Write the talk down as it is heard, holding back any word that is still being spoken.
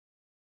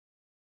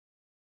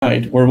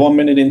Right, we're 1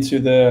 minute into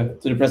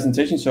the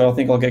presentation, so I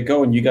think I'll get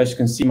going. You guys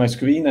can see my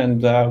screen,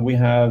 and we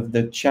have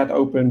the chat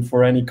open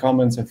for any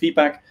comments and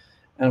feedback,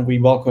 and we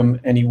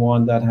welcome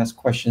anyone that has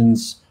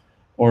questions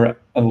or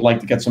would like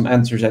to get some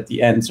answers at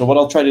the end. So what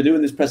I'll try to do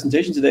in this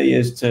presentation today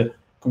is to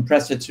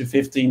compress it to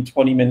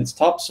 15-20 minutes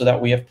tops, so that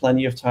we have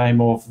plenty of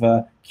time of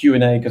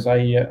Q&A, because I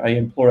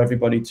implore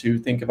everybody to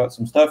think about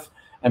some stuff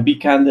and be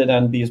candid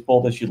and be as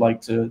bold as you'd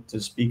like to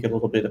speak a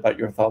little bit about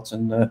your thoughts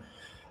and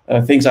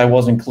things I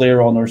wasn't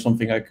clear on or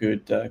something I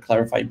could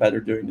clarify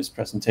better during this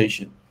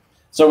presentation.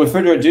 So with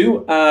further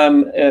ado,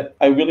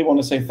 I really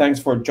want to say thanks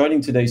for joining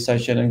today's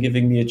session and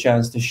giving me a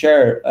chance to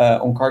share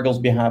on Cargill's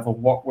behalf of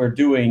what we're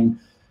doing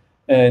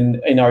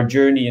in our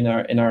journey, in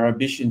our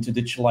ambition to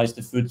digitalize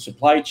the food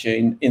supply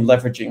chain in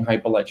leveraging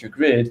Hyperledger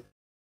Grid.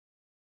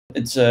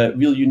 It's a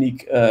real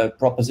unique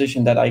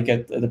proposition that I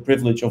get the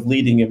privilege of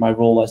leading in my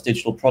role as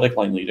digital product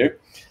line leader.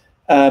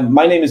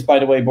 My name is, by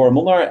the way, Borre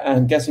Moolenaar,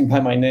 and guessing by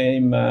my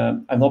name,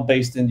 I'm not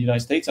based in the United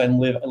States. I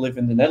live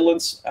in the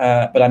Netherlands,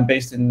 but I'm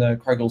based in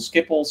Cargill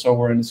Schiphol. So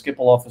we're in the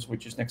Schiphol office,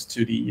 which is next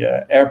to the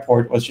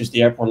airport, which is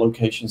the airport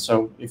location.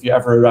 So if you're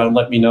ever around,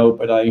 let me know.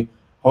 But I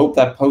hope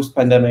that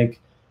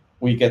post-pandemic,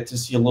 we get to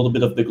see a little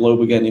bit of the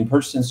globe again in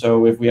person.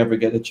 So if we ever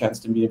get a chance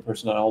to meet in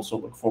person, I also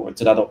look forward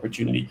to that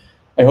opportunity.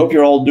 I hope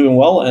you're all doing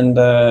well and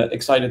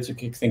excited to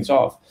kick things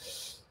off.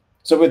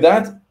 So with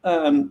that,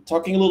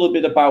 talking a little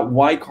bit about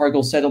why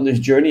Cargill set on this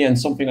journey, and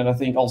something that I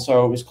think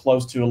also is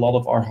close to a lot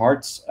of our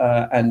hearts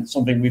and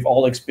something we've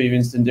all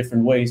experienced in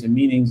different ways and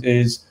meanings,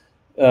 is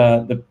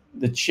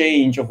the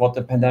change of what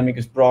the pandemic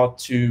has brought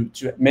to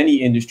many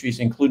industries,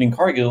 including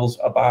Cargill's,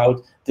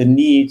 about the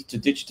need to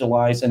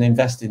digitalize and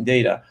invest in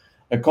data.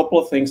 A couple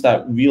of things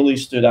that really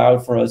stood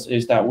out for us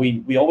is that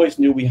we always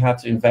knew we had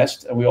to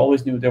invest, and we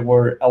always knew there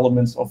were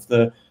elements of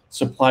the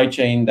supply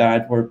chain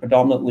that were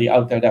predominantly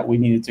out there that we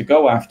needed to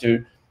go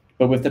after.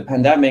 But with the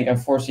pandemic and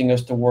forcing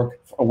us to work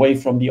away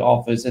from the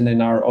office and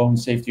in our own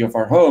safety of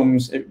our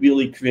homes, it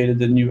really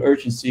created a new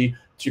urgency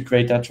to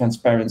create that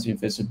transparency and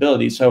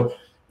visibility. So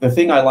the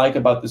thing I like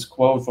about this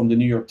quote from the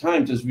New York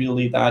Times is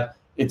really that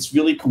it's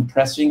really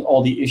compressing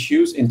all the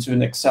issues into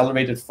an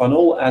accelerated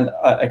funnel and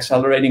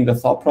accelerating the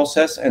thought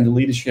process and the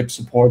leadership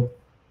support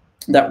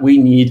that we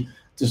need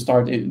to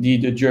start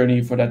the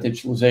journey for that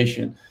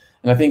digitalization.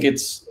 And I think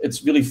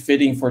it's really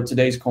fitting for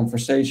today's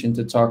conversation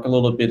to talk a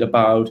little bit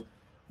about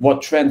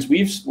what trends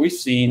we've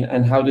seen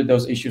and how did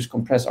those issues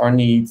compress our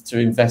need to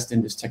invest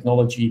in this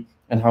technology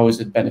and how is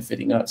it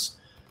benefiting us.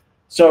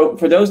 So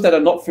for those that are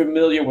not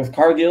familiar with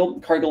Cargill,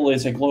 Cargill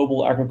is a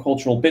global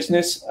agricultural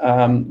business.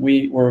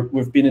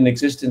 We've been in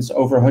existence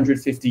over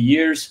 150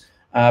 years,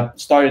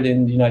 started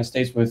in the United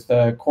States with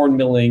corn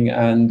milling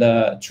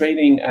and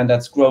training, and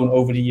that's grown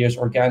over the years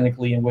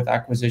organically and with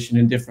acquisition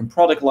in different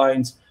product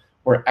lines.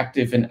 We're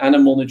active in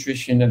animal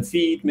nutrition and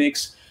feed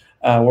mix.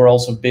 We're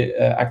also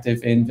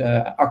active in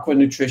aqua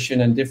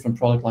nutrition and different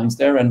product lines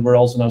there. And we're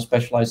also now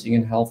specializing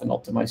in health and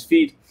optimized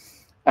feed.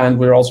 And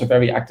we're also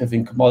very active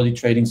in commodity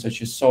trading,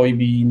 such as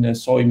soybean,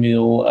 soy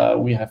meal.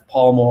 We have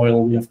palm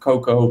oil, we have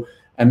cocoa,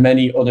 and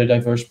many other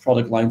diverse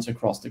product lines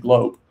across the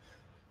globe.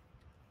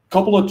 A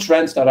couple of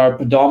trends that are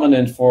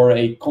predominant for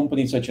a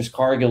company such as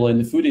Cargill in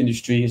the food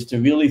industry is to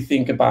really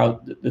think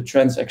about the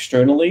trends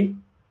externally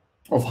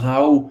of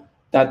how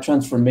that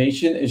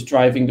transformation is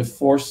driving the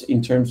force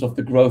in terms of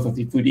the growth of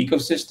the food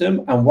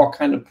ecosystem and what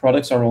kind of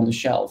products are on the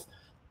shelf.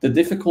 The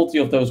difficulty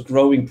of those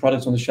growing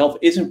products on the shelf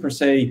isn't per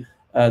se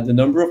the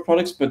number of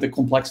products, but the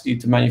complexity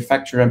to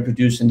manufacture and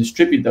produce and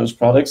distribute those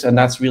products. And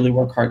that's really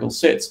where Cargill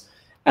sits.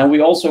 And we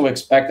also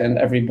expect, and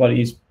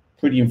everybody's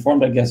pretty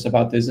informed, I guess,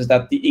 about this, is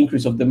that the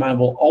increase of demand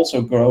will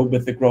also grow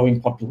with the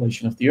growing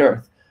population of the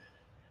earth.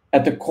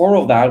 At the core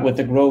of that, with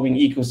the growing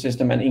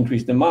ecosystem and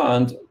increased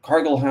demand,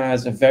 Cargill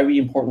has a very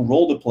important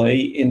role to play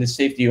in the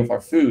safety of our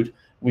food.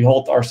 We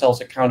hold ourselves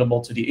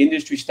accountable to the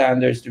industry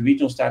standards, the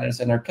regional standards,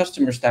 and our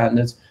customer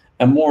standards.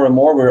 And more,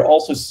 we're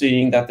also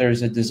seeing that there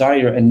is a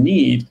desire and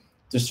need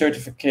to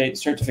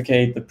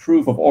certificate the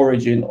proof of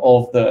origin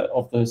of the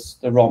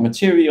raw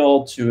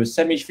material to a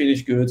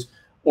semi-finished goods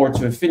or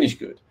to a finished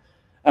good.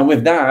 And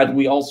with that,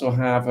 we also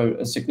have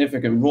a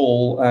significant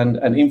role and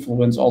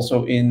influence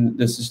also in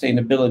the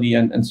sustainability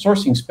and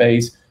sourcing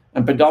space,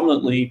 and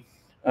predominantly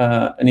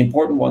an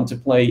important one to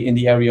play in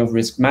the area of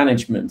risk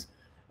management.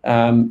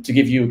 To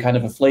give you kind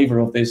of a flavor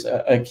of this,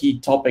 a key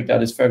topic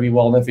that is very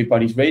well on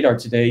everybody's radar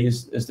today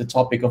is the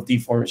topic of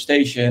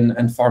deforestation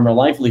and farmer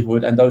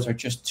livelihood. And those are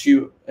just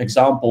two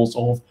examples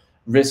of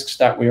risks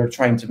that we are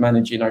trying to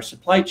manage in our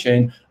supply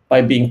chain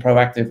by being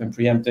proactive and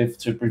preemptive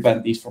to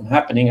prevent these from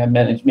happening and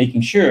making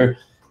sure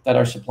that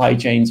our supply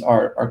chains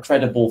are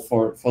credible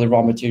for the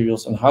raw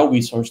materials and how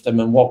we source them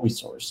and what we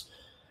source.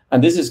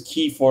 And this is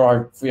key for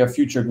our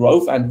future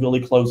growth and really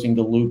closing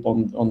the loop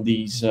on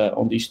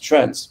these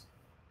trends.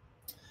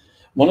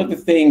 One of the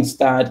things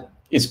that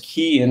is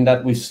key and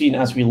that we've seen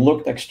as we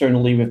looked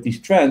externally with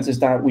these trends is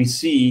that we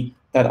see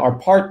that our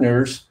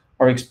partners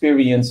are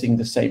experiencing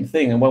the same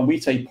thing. And when we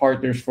say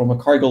partners from a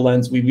Cargill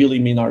lens, we really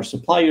mean our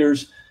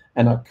suppliers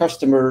and our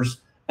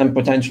customers and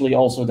potentially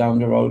also down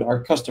the road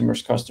our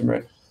customer's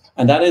customer.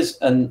 And that is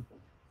an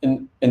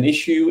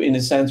issue in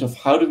the sense of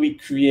how do we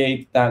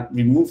create that,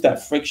 remove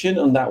that friction,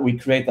 and that we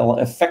create an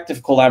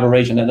effective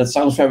collaboration. And it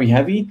sounds very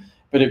heavy,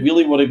 but it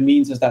really, what it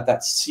means is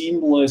that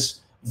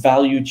seamless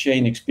value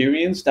chain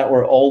experience that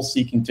we're all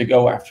seeking to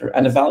go after.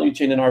 And the value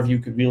chain in our view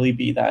could really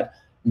be that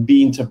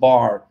bean to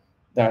bar,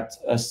 that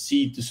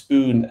seed to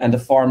spoon, and the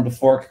farm to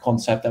fork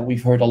concept that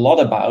we've heard a lot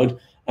about.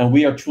 And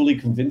we are truly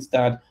convinced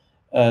that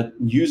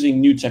using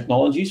new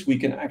technologies, we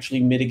can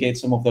actually mitigate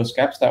some of those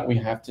gaps that we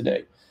have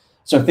today.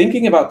 So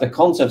thinking about the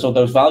concepts of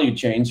those value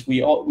chains,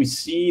 we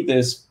see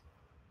this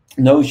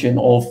notion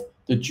of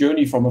the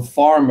journey from a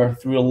farmer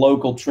through a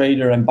local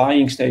trader and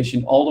buying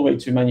station all the way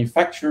to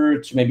manufacturer,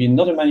 to maybe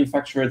another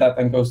manufacturer that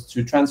then goes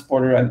to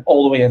transporter and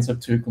all the way ends up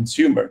to a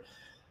consumer.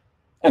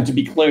 And to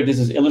be clear, this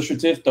is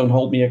illustrative. Don't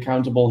hold me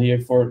accountable here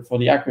for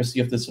the accuracy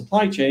of the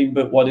supply chain.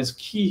 But what is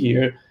key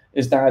here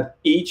is that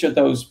each of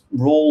those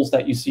roles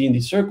that you see in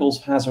these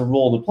circles has a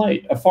role to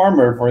play. A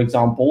farmer, for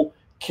example,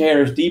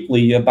 cares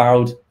deeply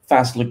about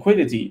fast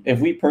liquidity.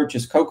 If we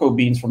purchase cocoa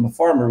beans from a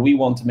farmer, we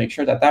want to make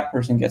sure that that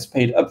person gets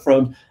paid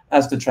upfront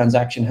as the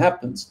transaction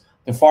happens.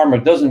 The farmer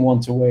doesn't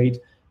want to wait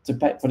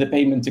for the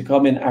payment to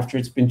come in after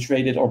it's been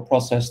traded or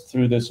processed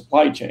through the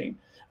supply chain.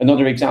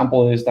 Another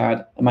example is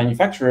that a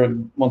manufacturer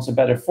wants a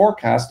better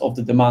forecast of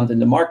the demand in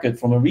the market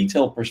from a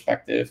retail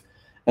perspective.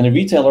 And a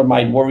retailer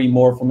might worry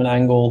more from an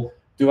angle,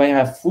 do I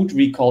have food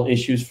recall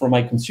issues for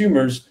my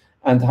consumers?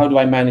 And how do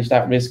I manage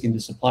that risk in the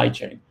supply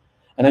chain?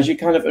 And as you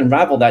kind of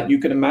unravel that, you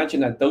can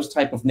imagine that those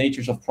type of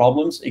natures of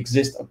problems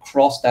exist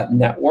across that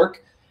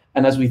network.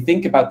 And as we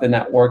think about the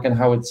network and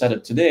how it's set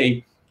up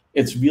today,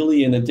 it's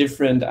really in a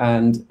different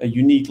and a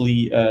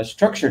uniquely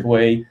structured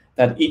way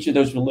that each of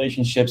those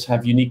relationships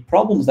have unique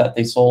problems that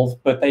they solve,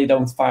 but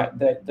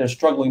they're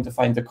struggling to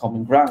find the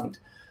common ground.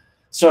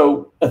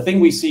 So a thing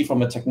we see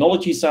from a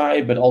technology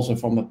side, but also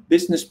from a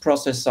business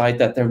process side,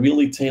 that they're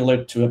really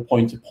tailored to a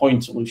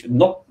point-to-point solution.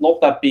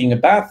 Not that being a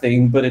bad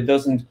thing, but it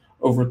doesn't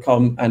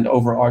overcome and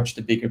overarch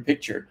the bigger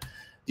picture.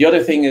 The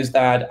other thing is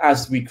that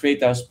as we create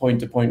those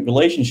point-to-point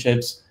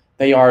relationships,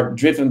 they are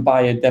driven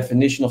by a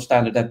definition of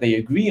standard that they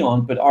agree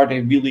on, but are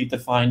they really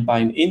defined by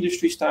an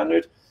industry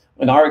standard?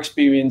 In our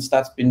experience,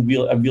 that's been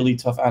a really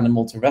tough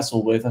animal to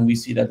wrestle with, and we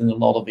see that in a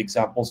lot of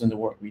examples in the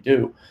work we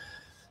do.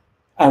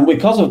 And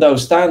because of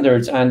those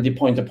standards and the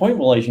point-to-point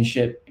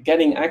relationship,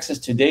 getting access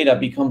to data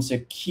becomes a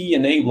key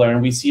enabler.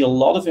 And we see a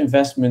lot of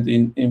investment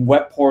in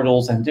web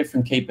portals and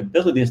different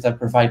capabilities that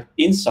provide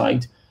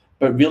insight,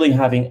 but really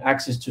having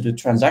access to the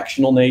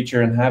transactional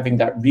nature and having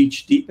that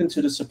reach deep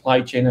into the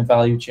supply chain and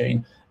value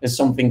chain is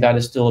something that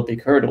is still a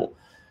big hurdle.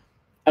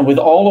 And with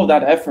all of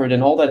that effort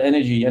and all that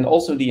energy and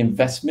also the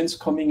investments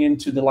coming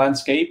into the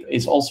landscape,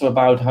 it's also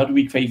about how do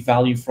we create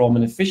value from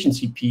an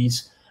efficiency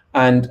piece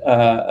and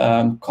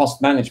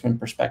cost management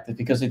perspective,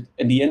 because at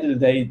the end of the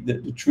day,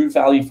 the true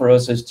value for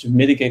us is to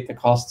mitigate the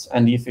costs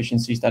and the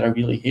efficiencies that are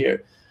really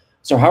here.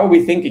 So how are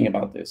we thinking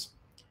about this?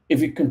 If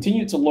we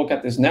continue to look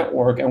at this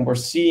network and we're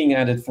seeing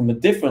at it from a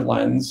different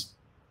lens,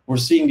 we're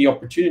seeing the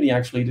opportunity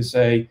actually to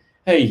say,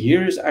 hey,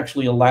 here's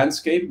actually a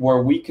landscape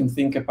where we can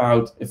think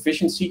about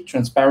efficiency,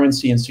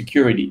 transparency, and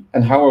security.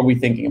 And how are we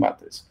thinking about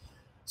this?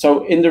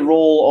 So in the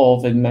role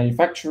of a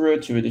manufacturer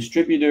to a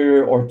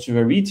distributor or to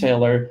a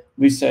retailer,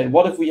 we say,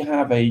 what if we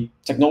have a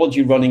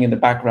technology running in the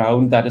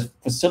background that is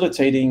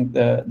facilitating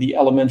the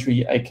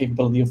elementary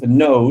capability of a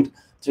node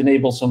to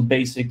enable some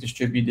basic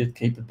distributed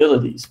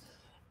capabilities?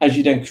 As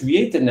you then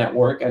create the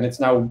network, and it's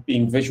now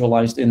being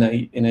visualized in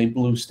a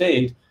blue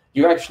state,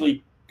 you're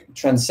actually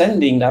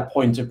transcending that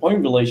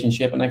point-to-point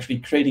relationship and actually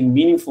creating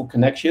meaningful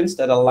connections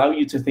that allow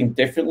you to think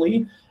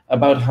differently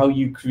about how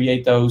you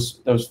create those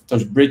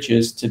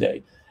bridges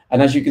today.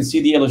 And as you can see,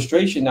 the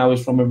illustration now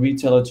is from a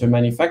retailer to a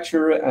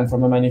manufacturer and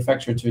from a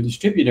manufacturer to a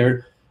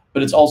distributor,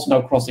 but it's also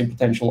now crossing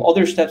potential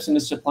other steps in the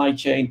supply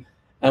chain.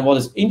 And what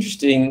is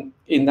interesting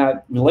in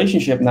that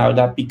relationship now,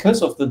 that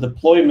because of the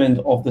deployment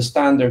of the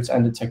standards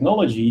and the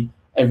technology,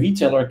 a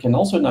retailer can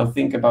also now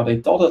think about a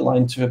dotted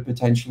line to a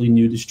potentially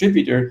new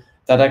distributor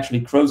that actually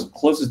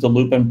closes the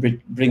loop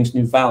and brings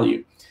new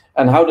value.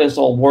 And how this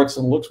all works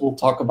and looks, we'll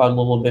talk about a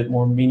little bit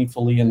more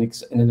meaningfully in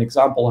an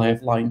example I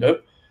have lined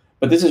up.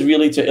 But this is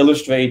really to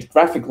illustrate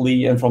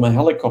graphically and from a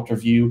helicopter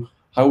view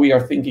how we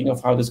are thinking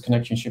of how this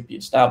connection should be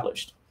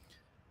established.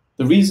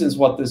 The reasons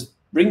what this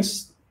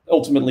brings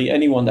ultimately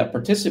anyone that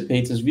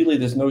participates is really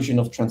this notion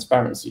of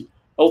transparency.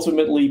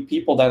 Ultimately,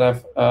 people that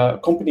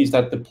have companies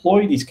that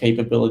deploy these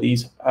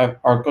capabilities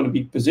are going to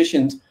be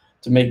positioned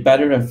to make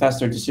better and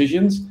faster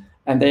decisions,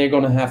 and they are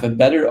going to have a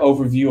better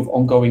overview of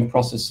ongoing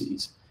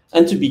processes.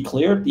 And to be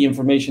clear, the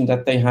information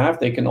that they have,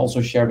 they can also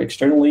share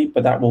externally,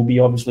 but that will be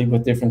obviously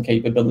with different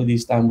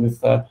capabilities than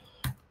with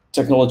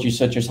technologies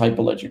such as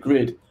Hyperledger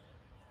Grid.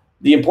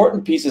 The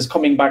important piece is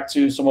coming back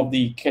to some of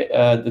the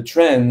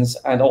trends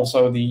and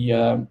also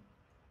the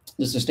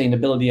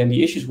sustainability and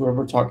the issues where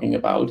we're talking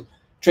about.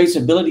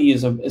 Traceability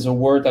is a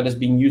word that is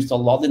being used a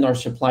lot in our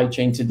supply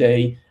chain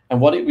today. And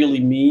what it really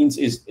means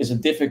is a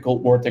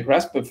difficult word to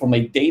grasp, but from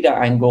a data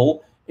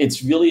angle,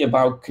 It's really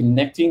about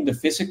connecting the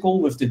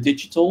physical with the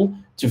digital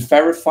to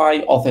verify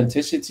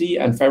authenticity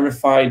and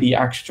verify the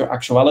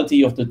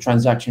actuality of the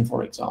transaction,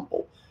 for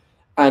example.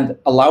 And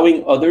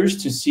allowing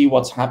others to see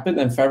what's happened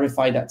and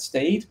verify that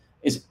state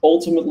is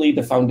ultimately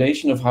the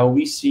foundation of how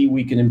we see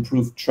we can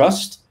improve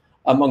trust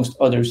amongst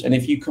others. And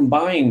if you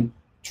combine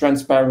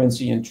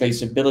transparency and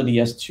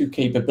traceability as two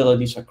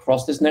capabilities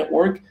across this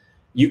network,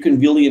 you can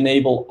really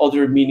enable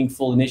other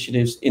meaningful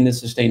initiatives in the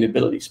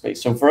sustainability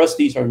space. So for us,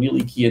 these are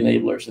really key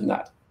enablers in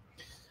that.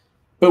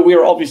 But we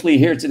are obviously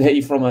here today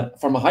from a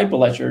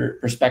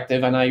Hyperledger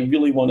perspective, and I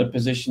really want to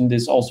position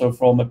this also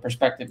from a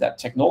perspective that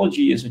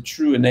technology is a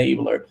true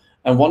enabler.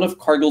 And one of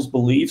Cargill's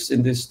beliefs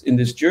in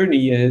this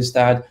journey is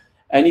that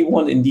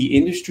anyone in the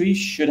industry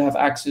should have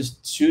access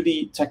to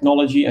the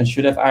technology and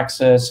should have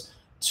access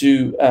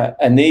to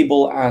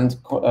enable and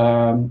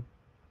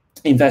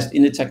invest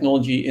in the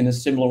technology in a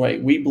similar way.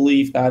 We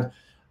believe that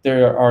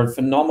there are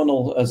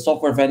phenomenal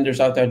software vendors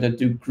out there that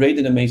do great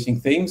and amazing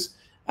things.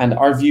 And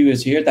our view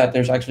is here that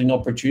there's actually an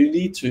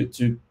opportunity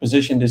to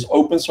position this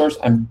open source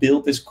and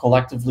build this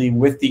collectively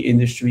with the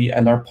industry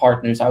and our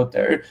partners out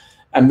there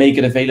and make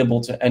it available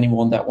to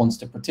anyone that wants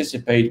to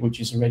participate, which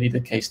is already the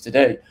case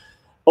today.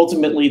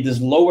 Ultimately, this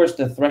lowers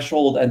the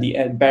threshold and the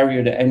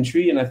barrier to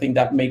entry, and I think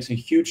that makes a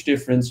huge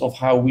difference of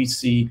how we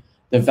see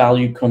the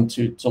value come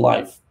to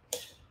life.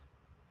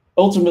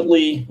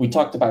 Ultimately, we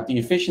talked about the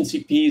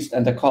efficiency piece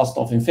and the cost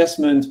of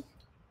investment.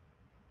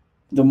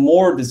 The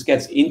more this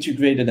gets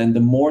integrated and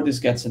the more this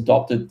gets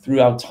adopted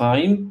throughout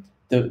time,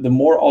 the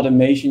more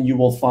automation you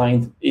will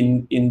find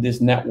in this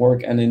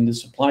network and in the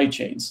supply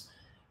chains.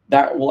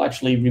 That will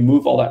actually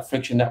remove all that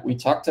friction that we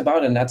talked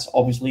about, and that's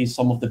obviously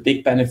some of the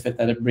big benefit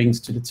that it brings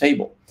to the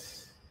table.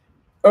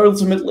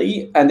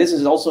 Ultimately, and this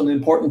is also an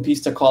important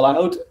piece to call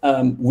out,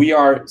 we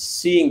are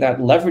seeing that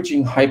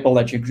leveraging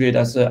Hyperledger Grid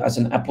as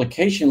an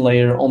application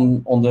layer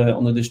on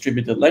the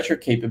distributed ledger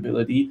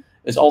capability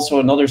is also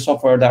another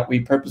software that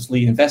we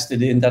purposely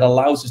invested in that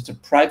allows us to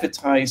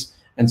privatize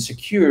and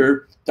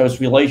secure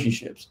those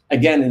relationships.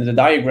 Again, in the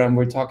diagram,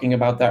 we're talking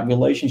about that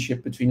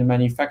relationship between the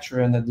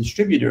manufacturer and the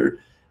distributor.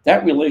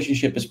 That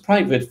relationship is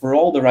private for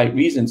all the right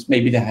reasons.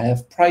 Maybe they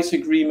have price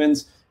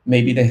agreements,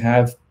 maybe they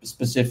have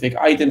specific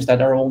items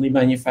that are only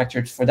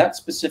manufactured for that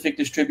specific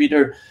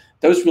distributor.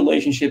 Those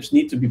relationships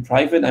need to be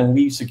private, and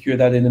we secure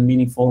that in a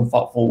meaningful and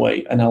thoughtful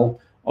way. And I'll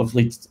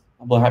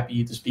be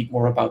happy to speak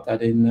more about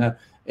that in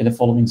the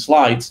following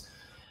slides.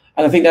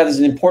 And I think that is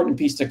an important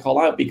piece to call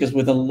out, because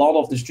with a lot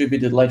of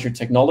distributed ledger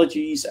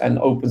technologies and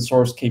open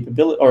source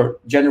capability or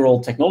general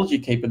technology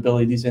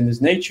capabilities in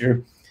this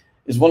nature,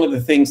 is one of the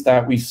things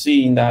that we've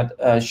seen that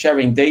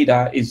sharing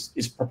data is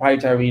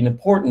proprietary and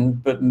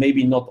important, but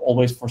maybe not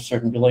always for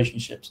certain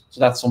relationships.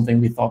 So that's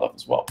something we thought of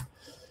as well.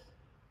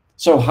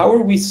 So how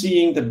are we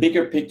seeing the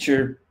bigger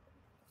picture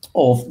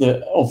of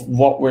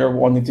what we're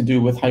wanting to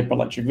do with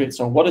Hyperledger Grid?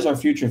 So what is our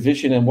future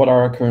vision and what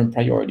are our current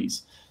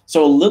priorities?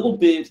 So a little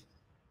bit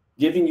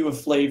giving you a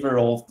flavor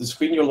of the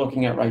screen you're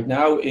looking at right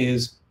now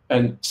is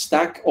a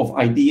stack of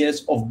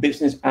ideas of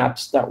business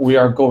apps that we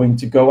are going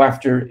to go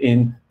after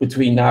in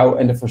between now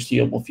and the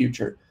foreseeable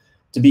future.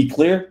 To be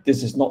clear,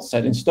 this is not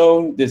set in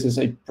stone. This is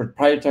a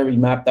proprietary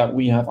map that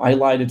we have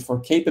highlighted for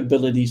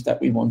capabilities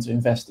that we want to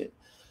invest in.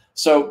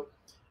 So,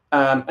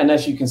 and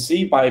as you can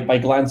see by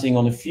glancing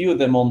on a few of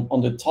them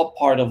on the top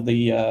part of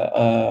the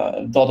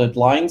dotted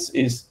lines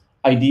is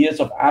ideas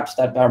of apps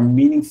that are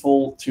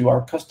meaningful to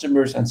our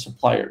customers and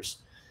suppliers.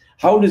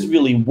 How this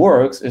really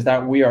works is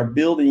that we are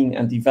building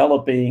and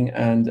developing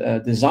and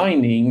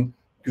designing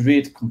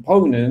grid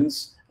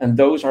components, and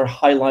those are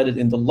highlighted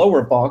in the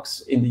lower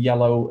box in the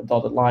yellow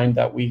dotted line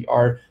that we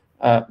are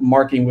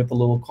marking with the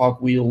little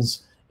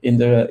cogwheels in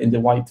the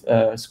white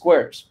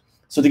squares.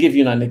 So to give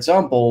you an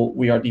example,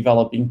 we are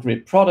developing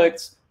grid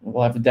products.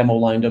 We'll have a demo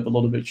lined up a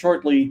little bit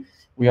shortly.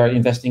 We are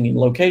investing in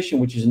location,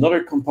 which is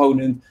another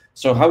component.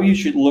 So how you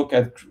should look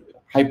at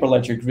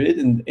Hyperledger Grid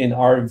in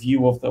our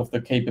view of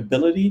the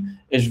capability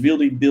is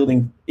really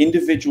building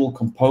individual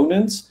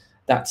components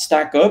that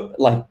stack up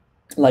like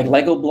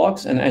Lego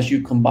blocks, and as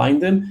you combine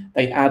them,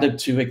 they add up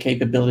to a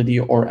capability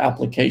or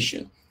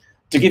application.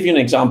 To give you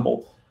an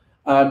example,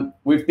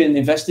 we've been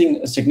investing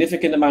a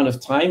significant amount of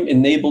time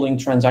enabling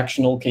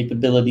transactional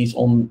capabilities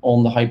on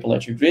the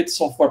Hyperledger Grid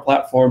software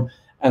platform,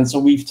 and so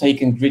we've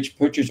taken Grid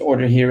purchase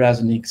order here as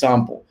an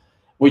example,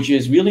 which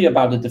is really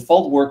about a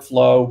default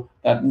workflow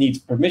that needs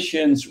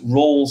permissions,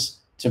 roles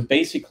to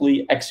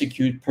basically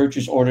execute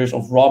purchase orders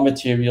of raw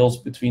materials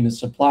between a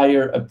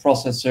supplier, a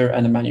processor,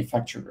 and a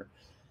manufacturer.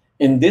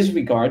 In this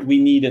regard, we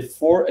needed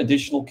 4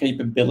 additional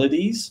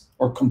capabilities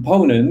or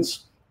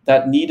components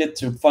that needed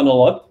to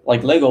funnel up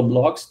like Lego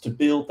blocks to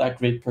build that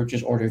grid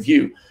purchase order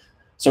view.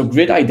 So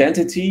grid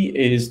identity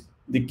is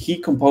the key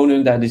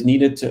component that is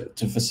needed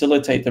to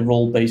facilitate the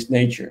role-based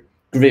nature.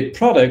 Grid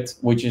product,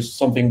 which is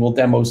something we'll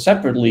demo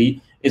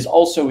separately, is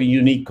also a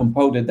unique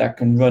component that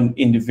can run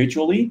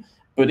individually.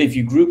 But if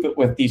you group it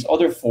with these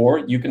other 4,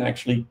 you can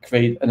actually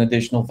create an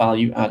additional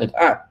value-added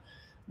app.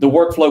 The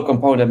workflow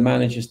component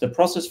manages the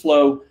process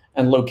flow,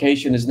 And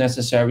location is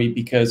necessary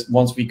because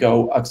once we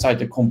go outside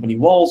the company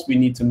walls, we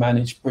need to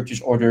manage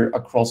purchase order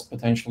across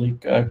potentially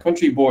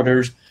country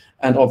borders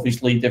and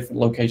obviously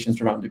different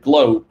locations around the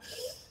globe.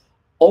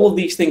 All of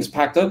these things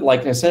packed up,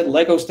 like I said,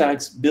 Lego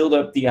stacks build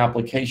up the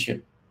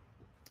application.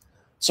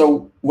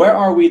 So where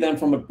are we then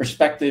from a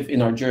perspective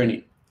in our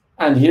journey?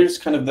 And here's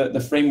kind of the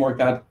framework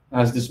that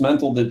has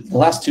dismantled the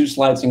last two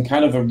slides and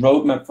kind of a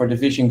roadmap for the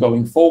vision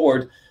going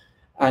forward.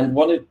 And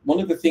one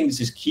of the things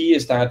is key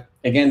is that,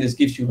 again, this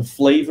gives you a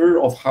flavor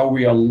of how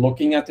we are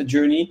looking at the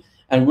journey.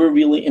 And we're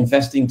really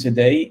investing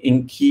today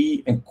in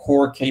key and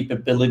core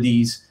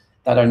capabilities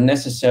that are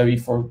necessary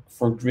for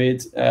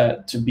Grid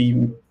to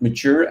be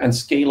mature and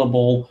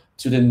scalable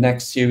to the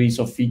next series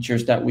of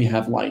features that we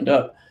have lined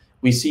up.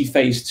 We see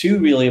phase 2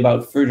 really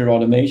about further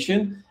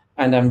automation,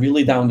 and then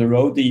really down the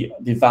road, the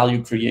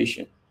value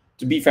creation.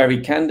 To be very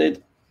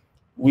candid,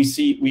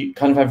 we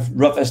kind of have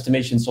rough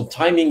estimations of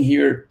timing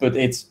here, but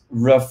it's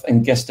rough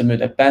and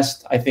guesstimate at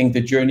best. I think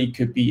the journey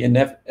could be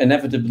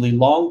inevitably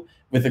long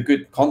with a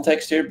good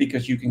context here,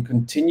 because you can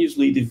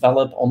continuously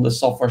develop on the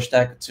software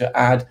stack to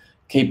add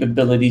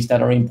capabilities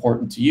that are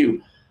important to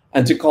you.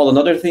 And to call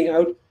another thing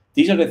out,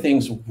 these are the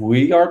things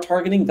we are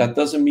targeting. That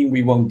doesn't mean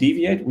we won't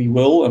deviate. We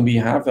will, and we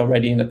have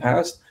already in the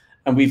past.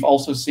 And we've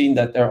also seen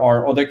that there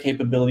are other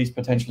capabilities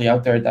potentially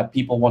out there that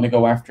people want to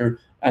go after,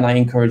 and I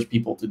encourage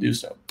people to do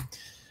so.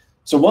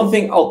 So one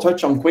thing I'll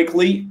touch on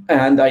quickly,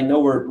 and I know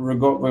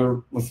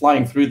we're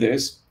flying through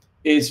this,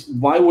 is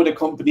why would a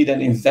company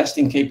then invest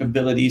in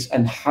capabilities,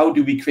 and how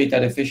do we create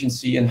that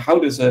efficiency, and how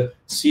does a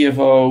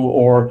CFO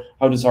or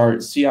how does our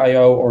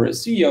CIO or a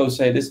CEO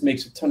say this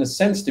makes a ton of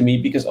sense to me?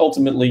 Because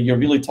ultimately you're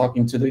really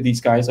talking to these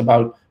guys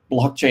about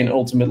blockchain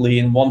ultimately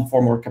in one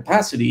form or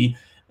capacity,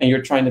 and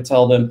you're trying to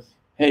tell them,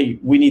 hey,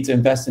 we need to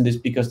invest in this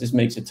because this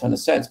makes a ton of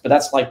sense. But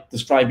that's like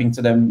describing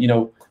to them,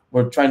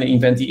 we're trying to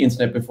invent the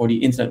internet before the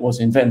internet was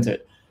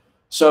invented.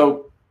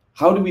 So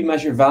how do we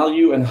measure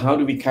value and how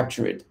do we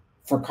capture it?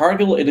 For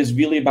Cargill, it is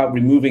really about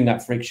removing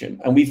that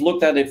friction. And we've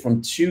looked at it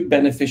from two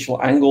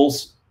beneficial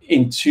angles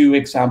in two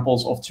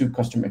examples of two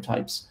customer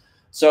types.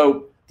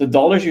 So the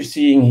dollars you're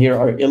seeing here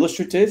are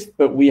illustrative,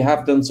 but we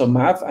have done some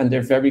math and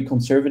they're very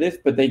conservative,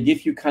 but they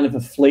give you kind of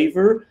a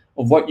flavor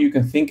of what you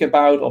can think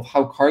about of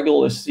how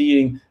Cargill is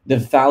seeing the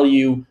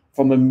value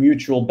from a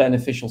mutual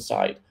beneficial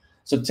side.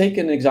 So take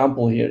an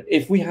example here.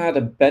 If we had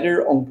a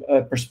better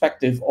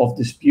perspective of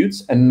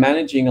disputes and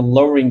managing and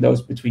lowering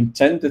those between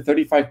 10 to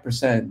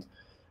 35%,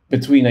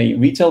 between a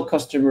retail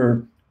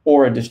customer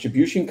or a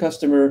distribution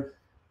customer,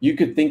 you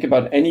could think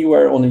about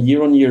anywhere on a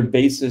year-on-year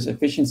basis,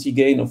 efficiency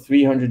gain of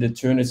 300 to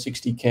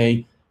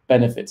 260K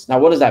benefits. Now,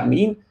 what does that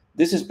mean?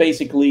 This is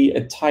basically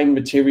a time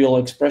material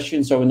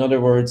expression. So in other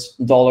words,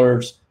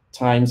 dollars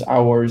times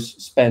hours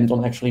spent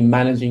on actually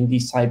managing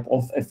these type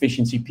of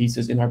efficiency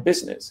pieces in our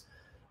business.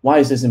 Why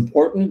is this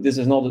important? This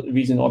is not a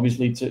reason,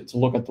 obviously, to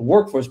look at the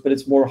workforce, but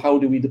it's more how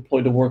do we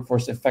deploy the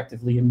workforce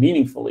effectively and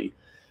meaningfully?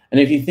 And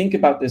if you think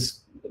about this,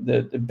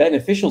 the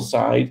beneficial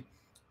side,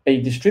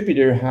 a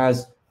distributor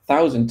has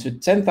 1,000 to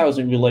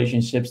 10,000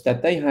 relationships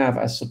that they have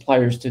as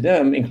suppliers to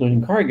them,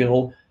 including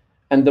Cargill.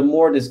 And the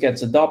more this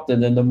gets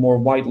adopted and the more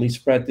widely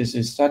spread this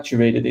is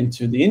saturated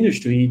into the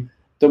industry,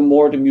 the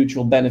more the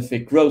mutual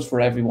benefit grows for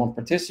everyone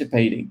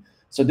participating.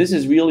 So this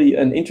is really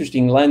an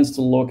interesting lens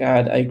to look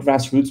at a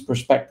grassroots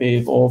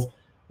perspective of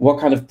what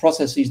kind of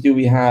processes do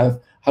we have,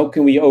 how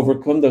can we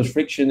overcome those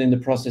friction in the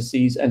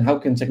processes, and how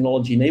can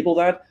technology enable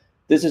that?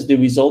 This is the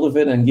result of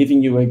it, and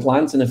giving you a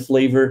glance and a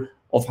flavor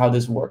of how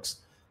this works.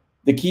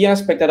 The key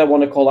aspect that I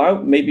want to call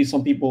out, maybe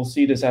some people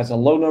see this as a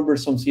low number,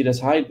 some see it as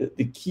high.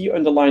 The key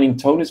underlining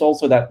tone is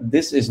also that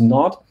this is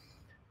not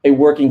a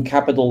working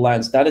capital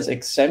lens. That is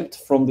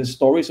exempt from this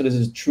story. So this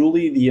is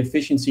truly the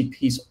efficiency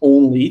piece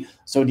only.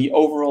 So the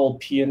overall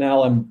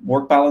P&L and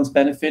work balance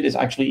benefit is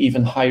actually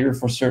even higher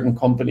for certain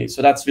companies.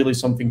 So that's really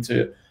something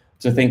to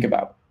think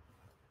about.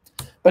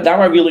 But now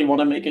I really want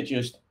to make it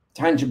just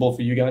tangible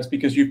for you guys,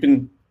 because you've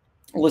been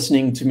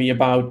listening to me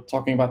about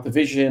talking about the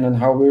vision and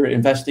how we're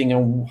investing in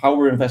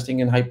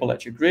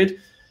Hyperledger Grid.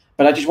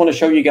 But I just want to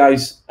show you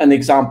guys an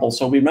example.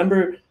 So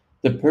remember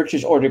the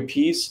purchase order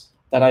piece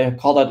that I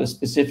called out a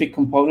specific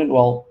component.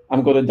 Well,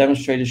 I'm going to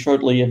demonstrate it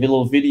shortly, a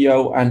little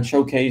video, and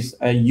showcase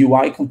a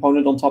UI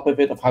component on top of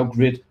it of how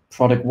Grid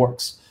product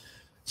works.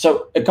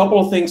 So a couple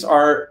of things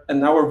are, and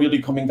now we're really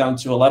coming down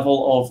to a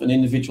level of an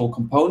individual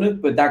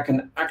component, but that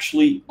can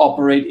actually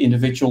operate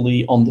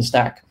individually on the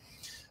stack.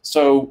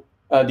 So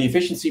the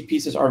efficiency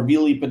pieces are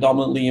really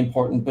predominantly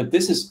important, but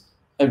this is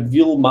a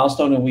real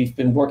milestone, and we've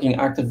been working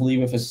actively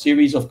with a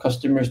series of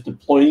customers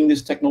deploying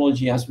this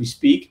technology as we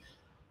speak.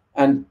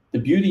 And the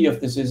beauty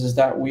of this is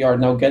that we are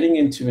now getting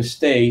into a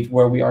state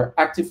where we are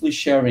actively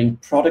sharing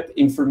product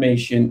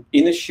information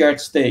in a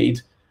shared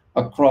state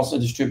across a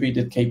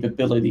distributed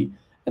capability.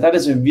 And that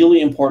is a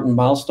really important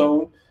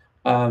milestone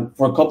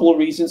for a couple of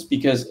reasons,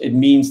 because it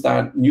means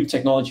that new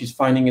technology is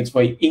finding its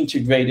way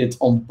integrated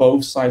on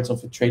both sides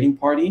of a trading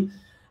party.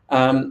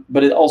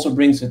 But it also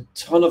brings a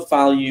ton of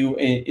value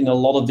in a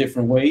lot of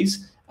different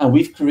ways. And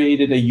we've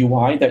created a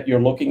UI that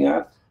you're looking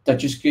at that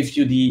just gives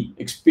you the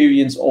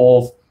experience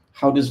of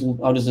how does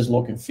this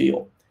look and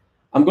feel.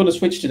 I'm going to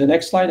switch to the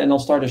next slide, and I'll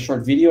start a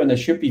short video, and there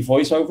should be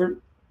voiceover.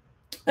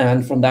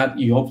 And from that,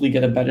 you hopefully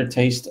get a better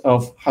taste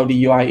of how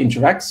the UI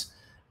interacts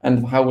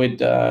and how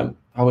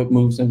it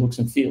moves and looks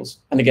and feels.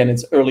 And again,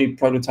 it's early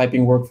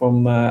prototyping work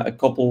from a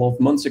couple of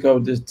months ago.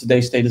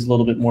 Today's state is a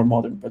little bit more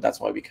modern, but that's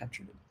why we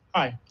captured it.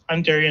 Hi,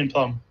 I'm Darian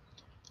Plum.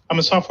 I'm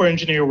a software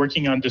engineer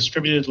working on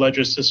distributed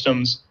ledger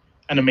systems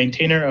and a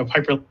maintainer of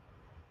Hyperledger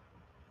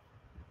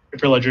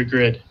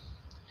Grid.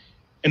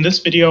 In this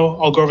video,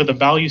 I'll go over the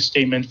value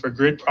statement for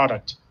Grid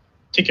product,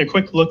 take a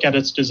quick look at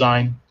its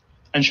design,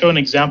 and show an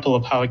example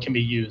of how it can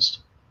be used.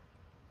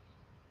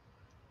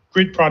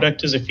 Grid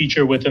product is a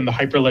feature within the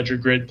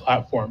Hyperledger Grid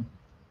platform.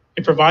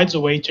 It provides a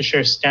way to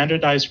share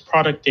standardized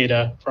product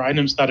data for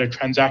items that are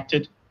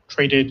transacted,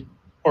 traded,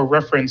 or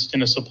referenced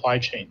in a supply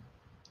chain.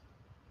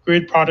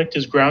 Grid product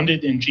is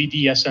grounded in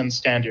GDSN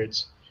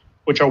standards,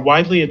 which are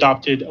widely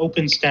adopted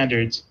open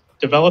standards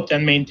developed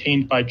and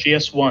maintained by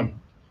GS1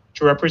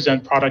 to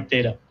represent product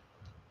data.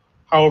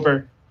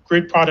 However,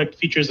 Grid product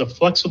features a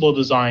flexible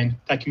design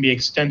that can be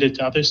extended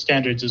to other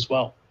standards as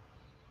well.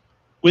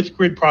 With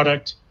Grid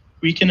product,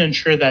 we can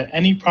ensure that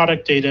any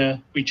product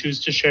data we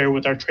choose to share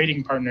with our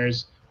trading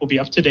partners will be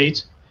up to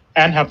date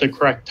and have the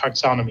correct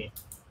taxonomy.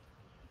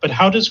 But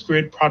how does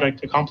Grid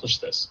product accomplish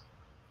this?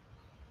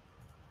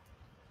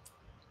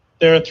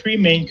 There are three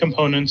main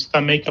components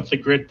that make up the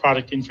Grid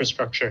product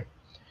infrastructure.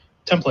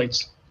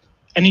 Templates.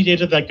 Any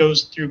data that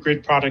goes through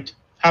Grid product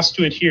has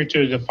to adhere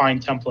to a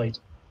defined template.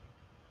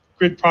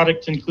 Grid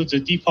product includes a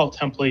default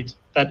template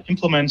that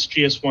implements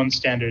GS1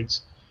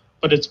 standards,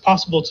 but it's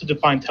possible to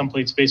define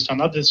templates based on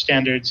other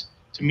standards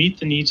to meet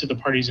the needs of the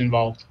parties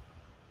involved.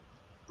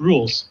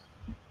 Rules.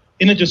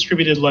 In a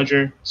distributed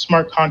ledger,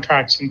 smart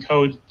contracts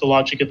encode the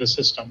logic of the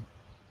system.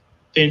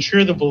 They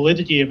ensure the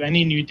validity of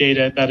any new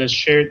data that is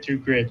shared through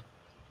Grid.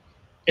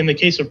 In the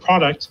case of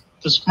product,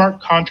 the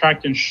smart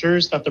contract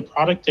ensures that the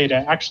product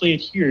data actually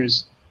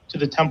adheres to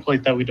the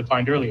template that we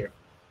defined earlier.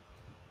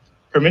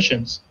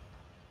 Permissions.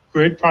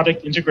 Grid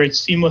product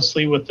integrates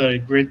seamlessly with the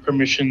Grid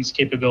permissions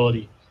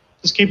capability.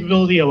 This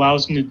capability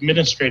allows an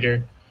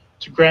administrator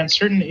to grant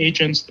certain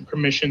agents the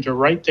permission to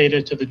write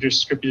data to the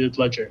distributed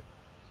ledger.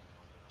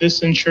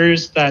 This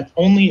ensures that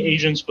only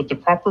agents with the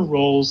proper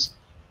roles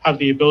have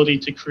the ability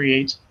to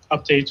create,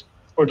 update,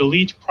 or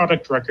delete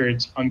product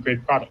records on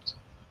Grid product.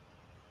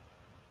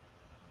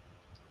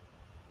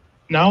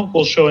 Now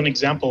we'll show an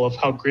example of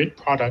how Grid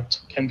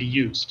product can be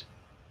used.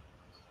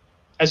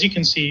 As you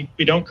can see,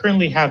 we don't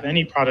currently have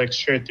any products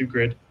shared through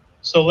Grid,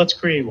 so let's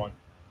create one.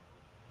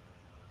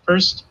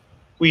 First,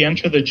 we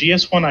enter the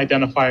GS1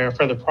 identifier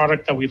for the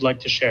product that we'd like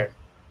to share.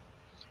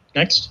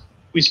 Next,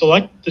 we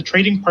select the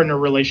trading partner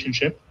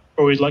relationship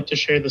where we'd like to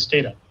share this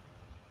data.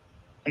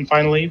 And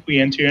finally, we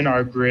enter in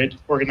our Grid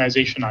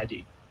organization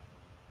ID.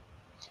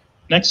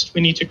 Next,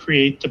 we need to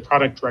create the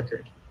product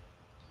record.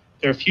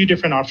 There are a few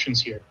different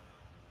options here.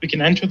 We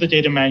can enter the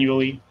data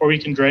manually, or we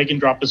can drag and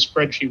drop a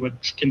spreadsheet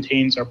which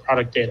contains our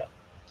product data.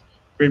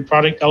 Grid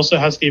product also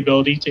has the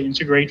ability to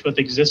integrate with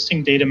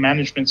existing data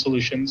management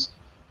solutions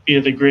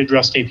via the Grid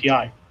REST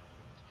API.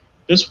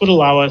 This would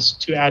allow us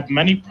to add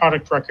many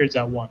product records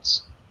at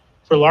once.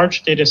 For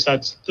large data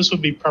sets, this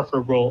would be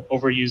preferable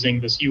over using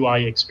this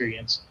UI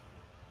experience.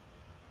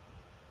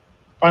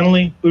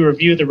 Finally, we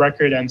review the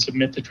record and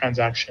submit the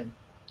transaction.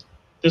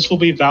 This will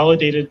be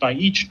validated by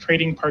each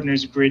trading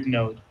partner's Grid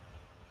node.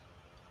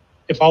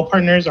 If all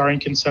partners are in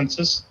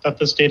consensus that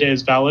this data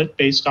is valid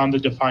based on the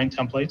defined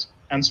template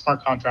and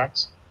smart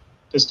contracts,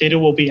 this data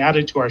will be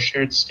added to our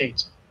shared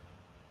state.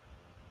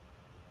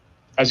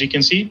 As you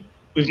can see,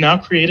 we've now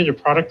created a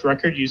product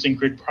record using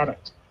Grid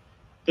product.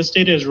 This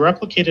data is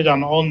replicated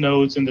on all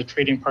nodes in the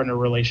trading partner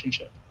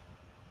relationship.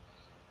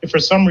 If for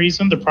some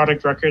reason the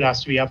product record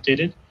has to be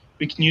updated,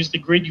 we can use the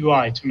Grid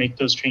UI to make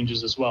those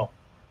changes as well.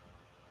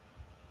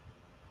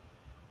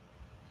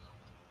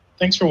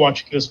 Thanks for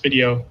watching this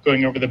video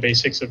going over the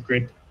basics of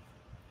Grid.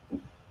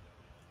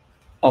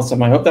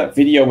 Awesome. I hope that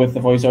video with the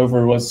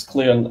voiceover was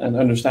clear and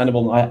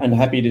understandable. I'm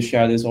happy to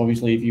share this,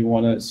 obviously, if you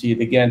want to see it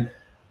again.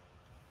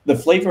 The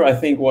flavor, I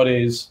think what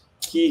is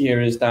key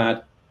here is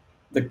that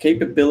the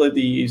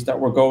capabilities that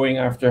we're going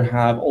after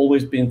have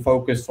always been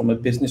focused from a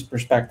business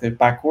perspective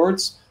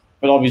backwards,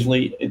 but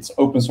obviously it's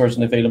open source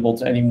and available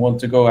to anyone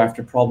to go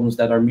after problems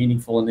that are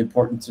meaningful and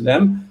important to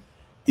them.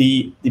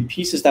 The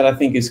pieces that I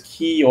think is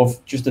key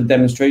of just a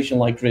demonstration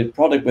like Grid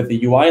product with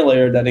the UI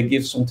layer, that it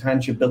gives some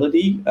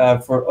tangibility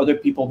for other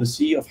people to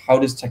see of how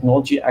this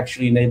technology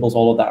actually enables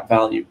all of that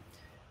value.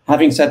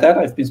 Having said that,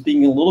 I've been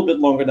speaking a little bit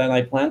longer than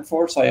I planned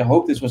for, so I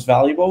hope this was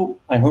valuable.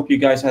 I hope you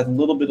guys had a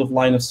little bit of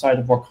line of sight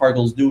of what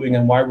Cargill's doing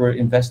and why we're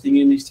investing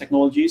in these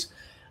technologies.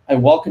 I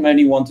welcome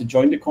anyone to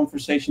join the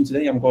conversation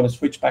today. I'm going to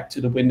switch back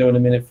to the window in a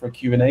minute for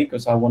Q&A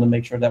because I want to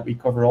make sure that we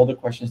cover all the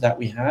questions that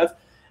we have.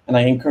 And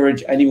I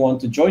encourage anyone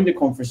to join the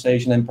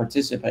conversation and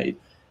participate.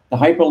 The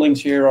hyperlinks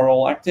here are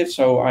all active,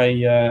 so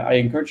I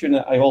encourage you.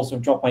 And I also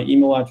drop my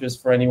email address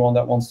for anyone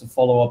that wants to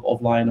follow up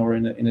offline or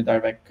in a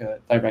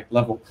direct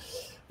level.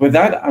 With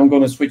that, I'm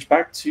going to switch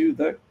back to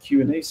the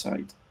Q&A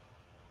side.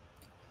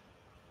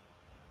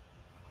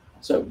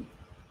 So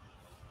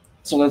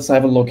let's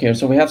have a look here.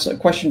 So we have a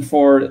question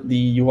for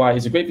the UI.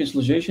 Is a great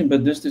visualization,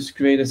 but does this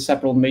create a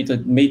separate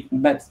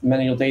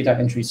manual data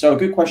entry? So a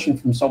good question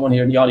from someone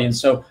here in the audience.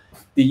 So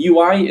the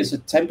UI is a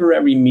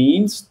temporary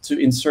means to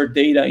insert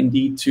data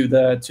indeed to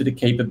the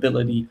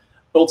capability.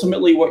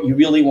 Ultimately, what you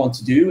really want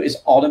to do is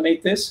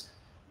automate this.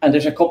 And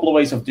there's a couple of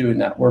ways of doing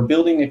that. We're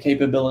building a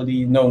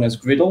capability known as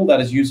Griddle that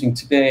is using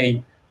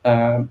today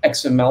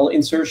XML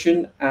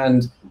insertion.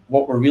 And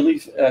what we're really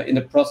in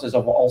the process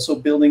of also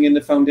building in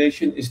the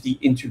foundation is the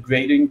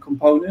integrating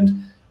component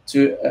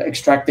to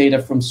extract data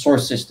from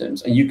source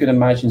systems. And you can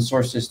imagine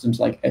source systems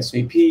like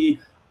SAP,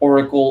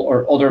 Oracle,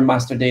 or other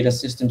master data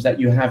systems that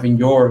you have in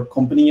your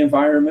company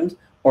environment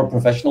or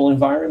professional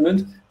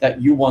environment that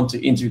you want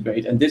to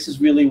integrate. And this is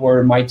really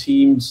where my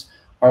teams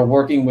are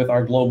working with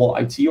our global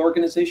IT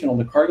organization on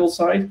the Cargill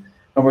side.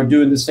 And we're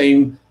doing the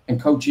same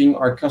and coaching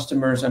our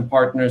customers and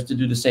partners to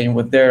do the same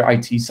with their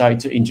IT side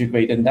to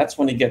integrate. And that's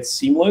when it gets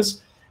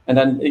seamless. And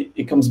then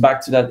it comes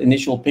back to that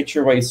initial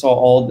picture where you saw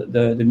all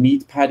the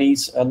meat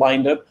patties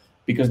lined up,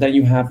 because then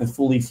you have a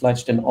fully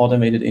fledged and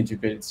automated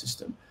integrated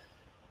system.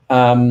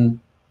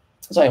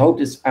 So I hope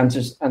this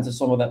answers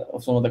some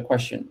of the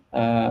question.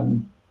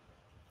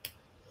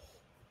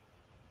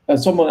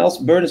 Someone else,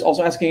 Bern, is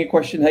also asking a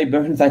question. Hey,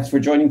 Bern, thanks for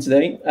joining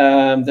today.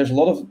 There's a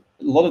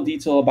lot of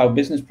detail about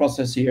business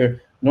process here.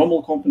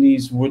 Normal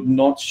companies would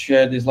not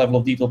share this level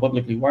of detail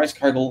publicly. Why is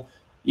Cargill?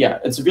 Yeah,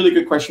 it's a really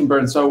good question,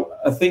 Bern. So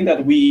a thing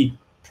that we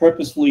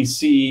purposefully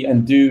see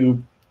and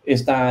do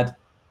is that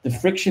the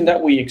friction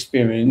that we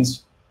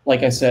experience,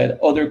 like I said,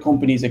 other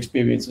companies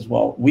experience as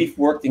well. We've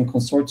worked in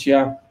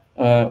consortia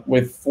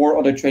with 4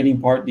 other trading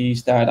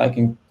parties that I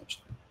can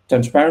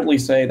transparently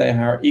say they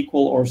are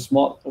equal or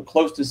small, or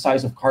close to the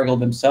size of Cargill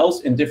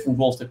themselves in different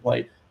roles they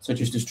play,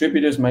 such as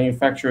distributors,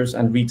 manufacturers,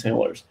 and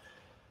retailers.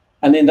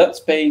 And in that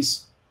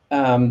space,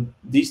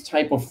 these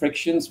type of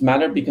frictions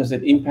matter because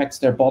it impacts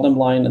their bottom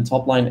line and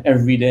top line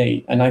every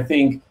day. And I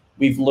think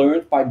we've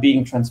learned by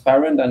being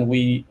transparent and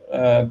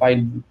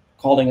by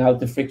calling out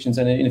the frictions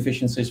and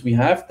inefficiencies we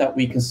have, that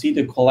we can see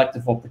the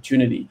collective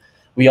opportunity.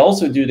 We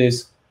also do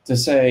this to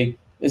say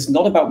it's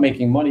not about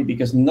making money,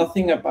 because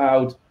nothing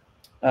about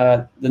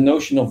the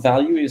notion of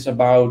value is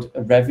about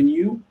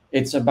revenue.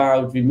 It's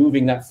about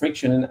removing that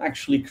friction and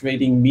actually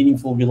creating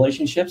meaningful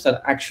relationships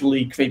that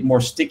actually create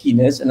more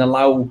stickiness and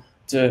allow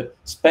to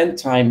spend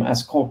time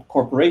as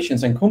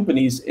corporations and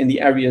companies in the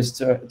areas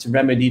to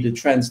remedy the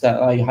trends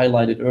that I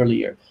highlighted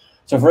earlier.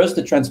 So for us,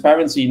 the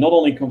transparency not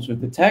only comes with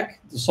the tech,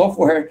 the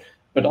software,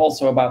 but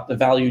also about the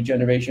value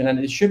generation. And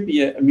it should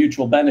be a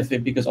mutual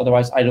benefit, because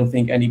otherwise I don't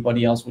think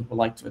anybody else would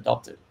like to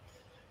adopt it.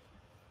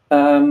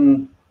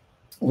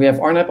 We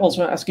have Arnab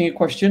also asking a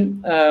question.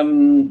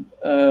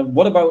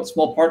 What about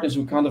small partners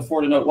who can't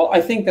afford a node? Well,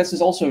 I think this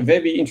is also a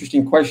very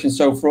interesting question.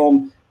 So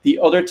from the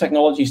other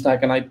technology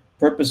stack, and I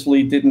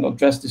purposefully didn't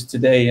address this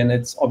today, and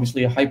it's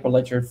obviously a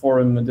Hyperledger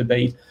forum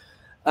debate.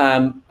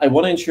 I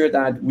want to ensure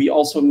that we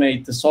also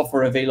made the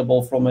software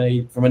available from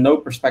a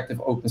node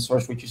perspective, open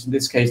source, which is in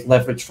this case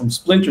leveraged from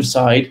Splinter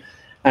side.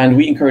 And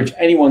we encourage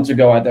anyone to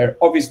go out there.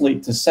 Obviously,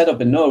 to set up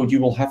a node, you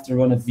will have to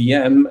run a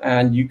VM,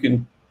 and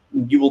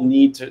you will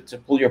need to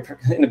pull your,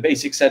 in a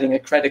basic setting, a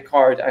credit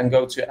card and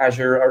go to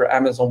Azure or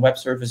Amazon Web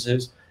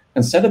Services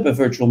and set up a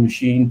virtual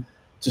machine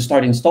to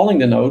start installing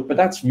the node. But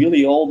that's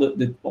really all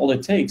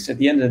it takes. At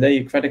the end of the day,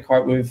 a credit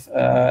card with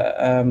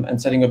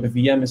and setting up a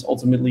VM is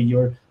ultimately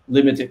your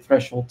limited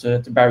threshold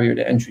to barrier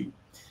to entry.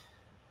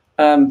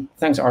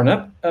 Thanks,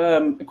 Arnab.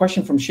 A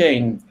question from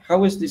Shane.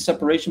 How is the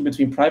separation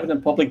between private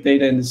and public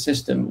data in the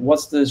system?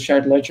 What's the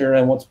shared ledger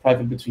and what's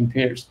private between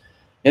peers?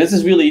 Yeah, this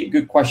is really a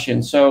good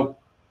question. So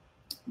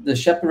the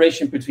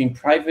separation between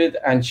private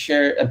and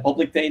shared and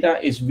public data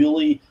is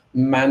really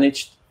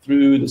managed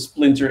through the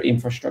Splinter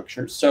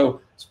infrastructure. So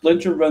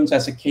Splinter runs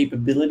as a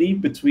capability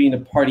between a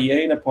party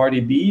A and a party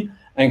B,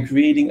 and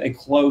creating a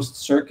closed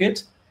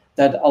circuit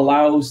that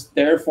allows,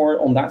 therefore,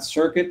 on that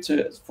circuit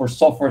for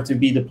software to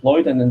be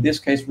deployed. And in this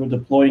case, we're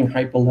deploying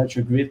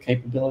Hyperledger Grid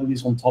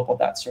capabilities on top of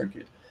that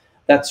circuit.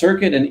 That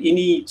circuit in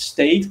any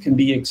state can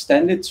be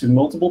extended to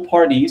multiple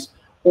parties,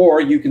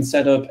 or you can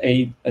set up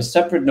a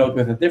separate node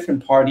with a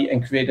different party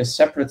and create a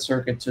separate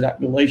circuit to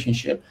that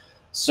relationship.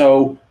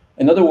 So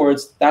in other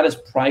words, that is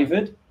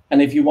private.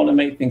 And if you want to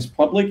make things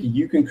public,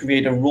 you can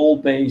create a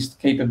role-based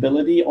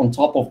capability on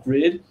top of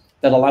Grid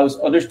that allows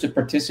others to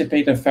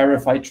participate and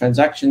verify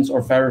transactions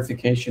or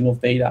verification of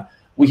data.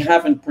 We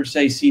haven't per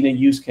se seen a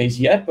use case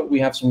yet, but we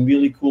have some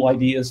really cool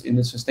ideas in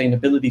the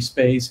sustainability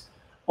space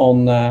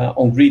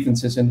on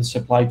grievances in the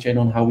supply chain,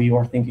 on how we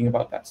are thinking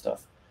about that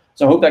stuff.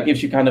 So I hope that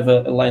gives you kind of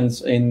a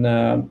lens in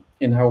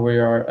how we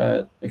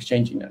are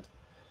exchanging that.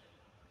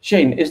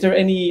 Shane, is there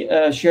any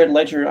shared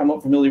ledger? I'm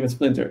not familiar with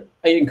Splinter.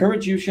 I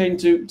encourage you, Shane,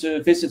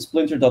 to visit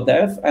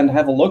splinter.dev and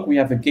have a look. We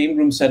have a game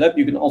room set up.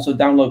 You can also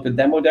download the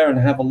demo there and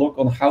have a look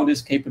on how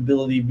this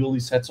capability really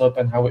sets up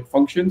and how it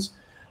functions.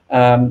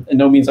 In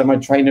no means am I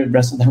trying to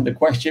wrestle down the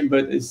question,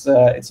 but it's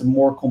a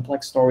more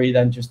complex story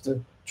than just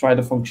to try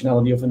the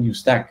functionality of a new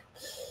stack.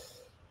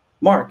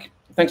 Mark,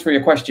 thanks for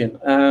your question.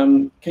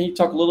 Can you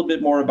talk a little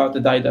bit more about the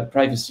data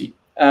privacy?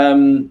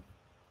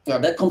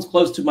 That comes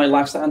close to my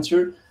last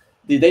answer.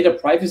 The data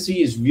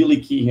privacy is really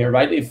key here,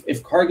 right?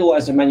 If Cargill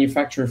as a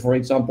manufacturer, for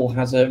example,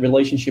 has a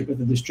relationship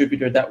with a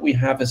distributor that we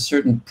have a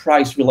certain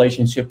price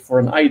relationship for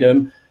an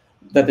item,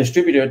 the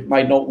distributor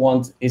might not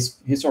want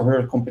his or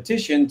her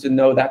competition to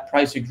know that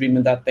price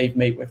agreement that they've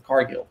made with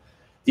Cargill.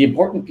 The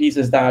important piece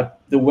is that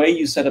the way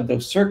you set up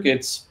those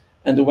circuits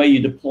and the way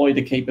you deploy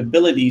the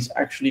capabilities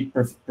actually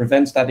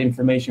prevents that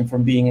information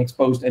from being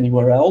exposed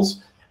anywhere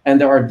else. And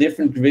there are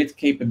different grid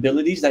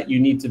capabilities that you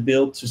need to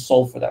build to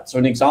solve for that. So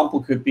an example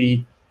could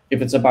be,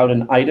 if it's about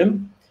an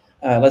item,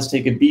 let's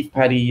take a beef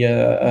patty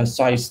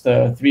sized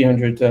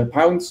 300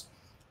 pounds.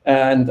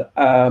 And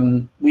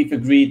we've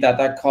agreed that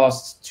that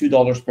costs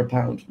 $2 per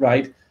pound,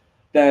 right?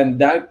 Then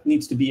that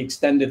needs to be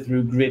extended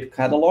through Grid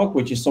Catalog,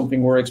 which is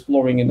something we're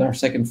exploring in our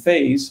second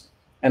phase.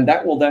 And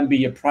that will then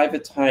be a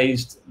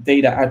privatized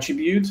data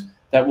attribute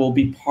that will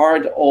be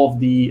part of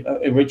the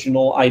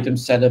original item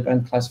setup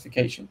and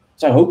classification.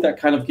 So I hope that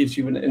kind of gives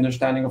you an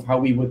understanding of how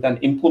we would then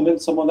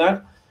implement some of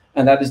that.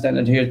 And that is then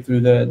adhered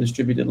through the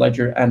distributed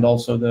ledger and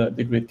also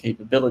the grid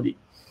capability.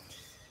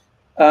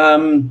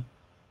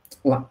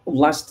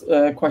 Last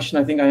question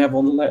I think I have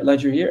on the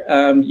ledger here.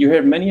 You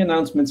heard many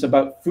announcements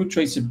about food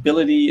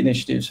traceability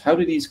initiatives. How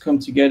do these come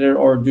together,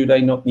 or do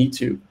they not need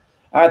to?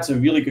 That's a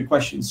really good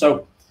question.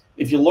 So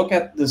if you look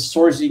at the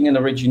sourcing and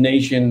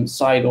origination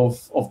side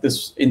of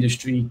this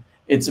industry,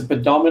 it's a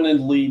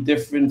predominantly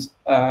different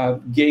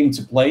game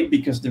to play,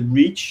 because the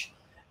reach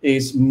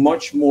is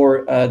much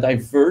more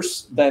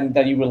diverse than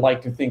you would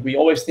like to think. We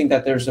always think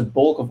that there's a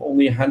bulk of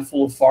only a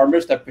handful of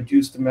farmers that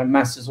produce the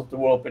masses of the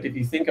world. But if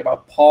you think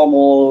about palm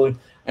oil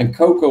and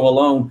cocoa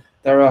alone,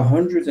 there are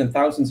hundreds and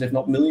thousands, if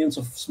not millions,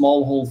 of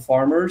smallholder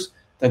farmers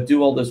that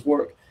do all this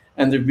work.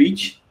 And the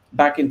reach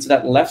back into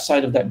that left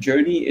side of that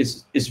journey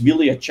is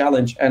really a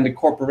challenge. And a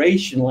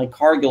corporation like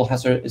Cargill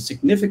has a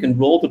significant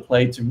role to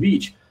play to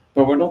reach.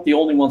 But we're not the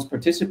only ones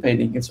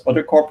participating. It's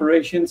other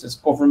corporations, it's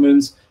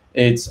governments,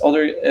 it's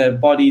other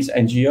bodies,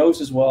 NGOs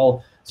as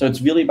well. So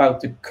it's really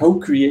about the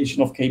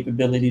co-creation of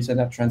capabilities and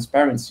that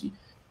transparency.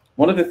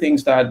 One of the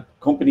things that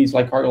companies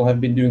like Cargill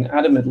have been doing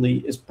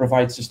adamantly is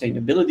provide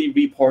sustainability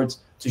reports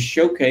to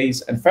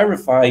showcase and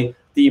verify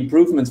the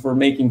improvements we're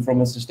making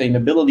from a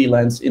sustainability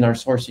lens in our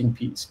sourcing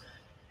piece.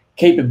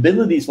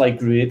 Capabilities like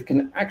Grid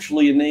can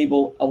actually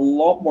enable a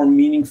lot more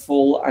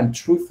meaningful and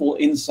truthful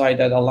insight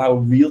that allow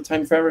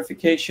real-time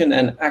verification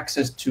and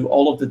access to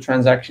all of the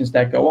transactions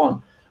that go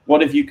on.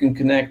 What if you can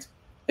connect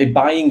a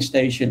buying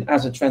station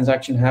as a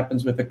transaction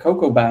happens with a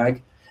cocoa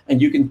bag,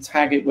 and you can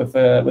tag it with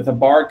a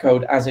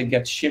barcode as it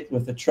gets shipped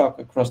with a truck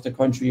across the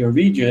country or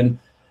region?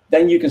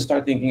 Then you can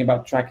start thinking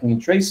about tracking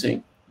and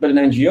tracing. But an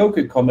NGO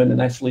could come in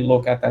and actually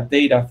look at that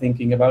data,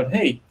 thinking about,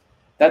 hey,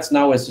 that's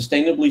now a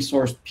sustainably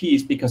sourced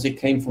piece because it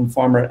came from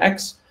farmer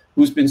X,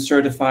 who's been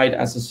certified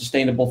as a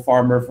sustainable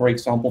farmer, for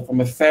example,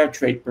 from a fair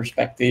trade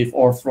perspective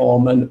or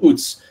from an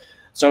UTZ.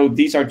 So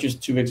these are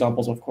just two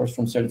examples, of course,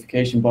 from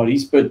certification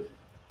bodies, but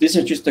these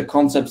are just the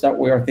concepts that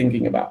we are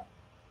thinking about.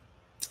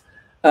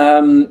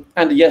 And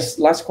yes,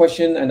 last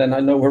question, and then I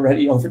know we're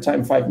already over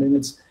time, 5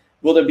 minutes.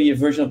 Will there be a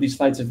version of these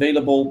slides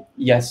available?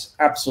 Yes,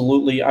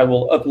 absolutely. I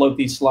will upload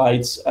these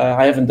slides.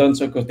 I haven't done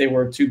so because they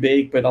were too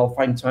big, but I'll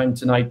find time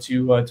tonight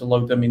to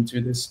load them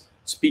into this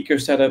speaker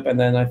setup, and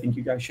then I think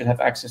you guys should have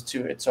access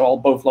to it. So I'll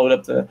both load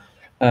up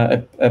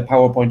a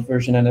PowerPoint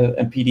version and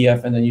a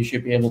PDF, and then you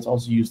should be able to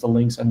also use the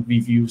links and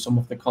review some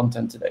of the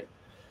content today.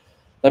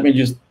 Let me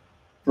just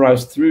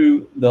browse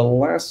through the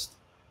last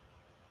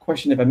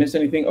question if I missed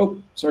anything.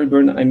 Oh, sorry,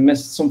 Bern, I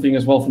missed something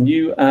as well from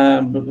you.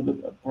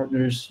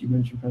 Partners, you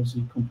mentioned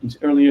privacy companies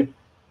earlier.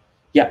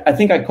 Yeah, I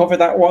think I covered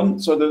that one.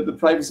 So the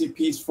privacy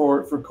piece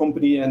for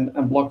company and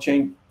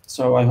blockchain.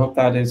 So I hope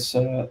that is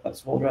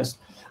that's well addressed.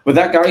 With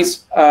that,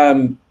 guys,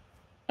 I'm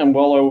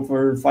well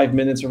over 5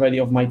 minutes already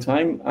of my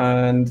time,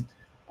 and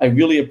I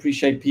really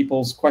appreciate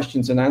people's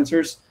questions and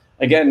answers.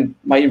 Again,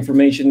 my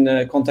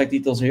information, contact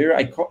details here.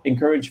 I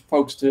encourage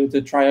folks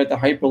to try out the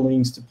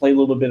hyperlinks, to play a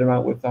little bit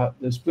around with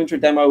the Splinter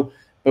demo,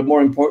 but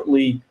more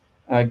importantly,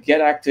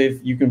 get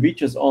active. You can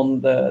reach us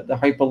on the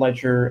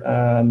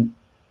Hyperledger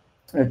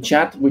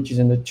chat, which is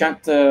in the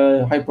chat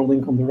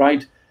hyperlink on the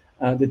right.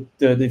 The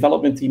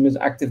development team is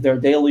active there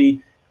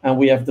daily, and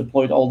we have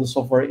deployed all the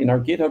software in our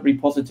GitHub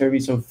repository.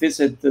 So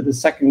visit the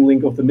second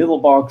link of the middle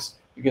box,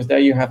 because there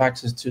you have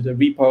access to the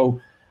repo.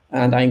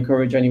 And I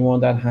encourage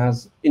anyone that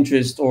has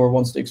interest or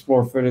wants to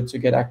explore further to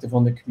get active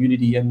on the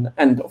community and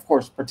of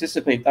course,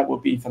 participate. That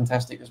would be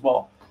fantastic as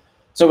well.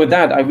 So with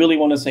that, I really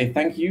want to say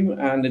thank you.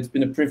 And it's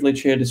been a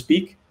privilege here to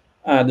speak.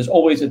 There's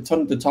always a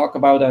ton to talk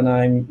about.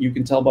 And you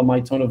can tell by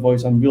my tone of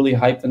voice, I'm really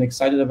hyped and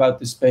excited about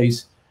this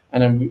space.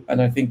 And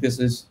I think this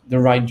is the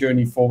right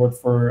journey forward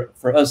for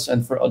us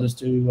and for others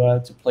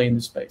to play in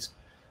this space.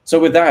 So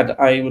with that,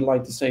 I would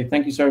like to say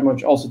thank you so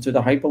much also to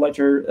the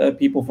Hyperledger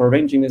people for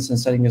arranging this and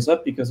setting this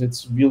up, because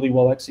it's really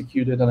well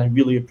executed, and I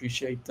really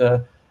appreciate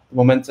the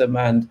momentum,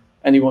 and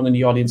anyone in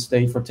the audience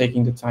today for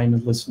taking the time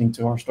and listening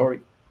to our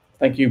story.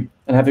 Thank you,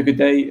 and have a good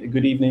day,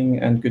 good evening,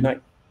 and good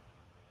night.